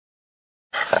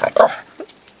Come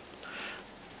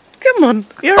on,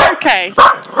 you're okay.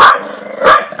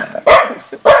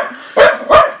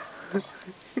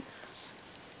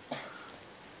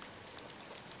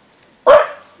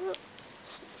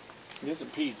 He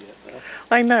hasn't peed yet, though.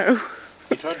 I know.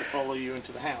 He tried to follow you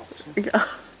into the house. Yeah.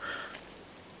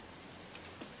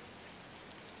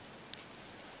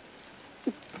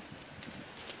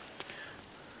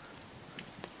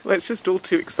 Well, it's just all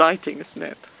too exciting, isn't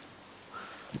it?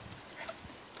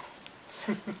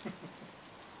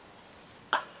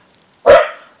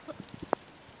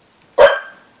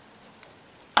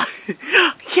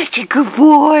 You're a good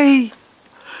boy.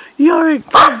 You're a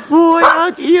good boy,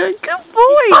 aren't you? You're a good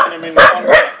boy. I mean,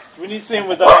 when you see him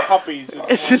with other puppies,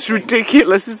 It's just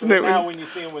ridiculous, isn't it? Now, when you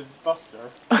see him with Buster,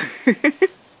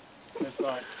 it's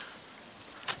like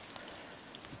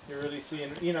you're really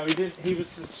seeing. You know, he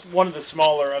was one of the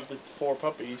smaller of the 4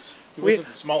 puppies. He wasn't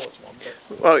the smallest one,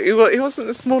 but well, he wasn't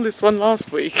the smallest one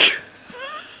last week.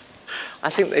 I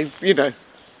think they, you know.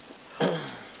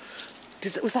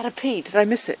 Was that a pee? Did I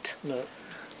miss it? no,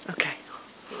 Okay.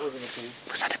 it wasn't a pee.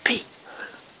 Was that a pee?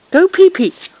 Go pee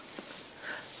pee.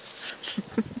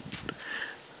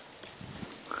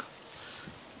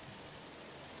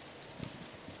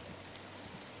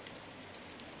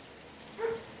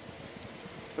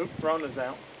 Oop, Rona's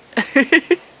out.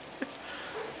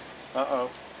 Uh-oh.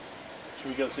 Should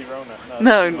we go see Rona?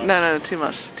 No, too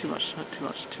much.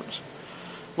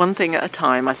 One thing at a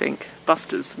time, I think.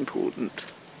 Buster's important.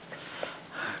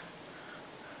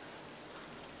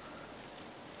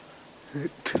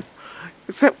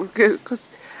 Except because...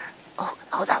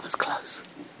 Oh, that was close.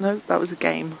 No, that was a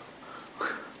game.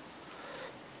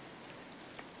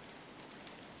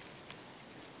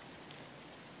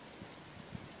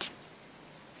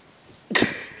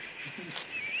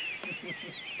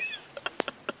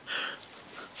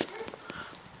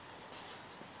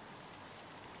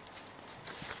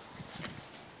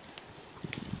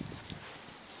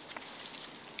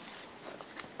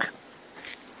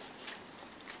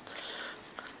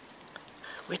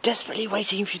 We're desperately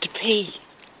waiting for you to pee.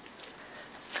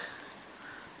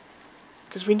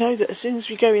 Because we know that as soon as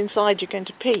we go inside, you're going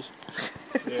to pee.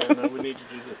 Yeah, no, we need to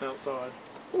do this outside.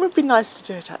 It would be nice to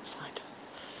do it outside.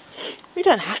 We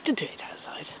don't have to do it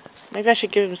outside. Maybe I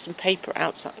should give him some paper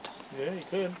outside. Yeah, you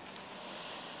could.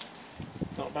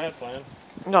 Not a bad plan.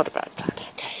 Not a bad plan,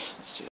 okay.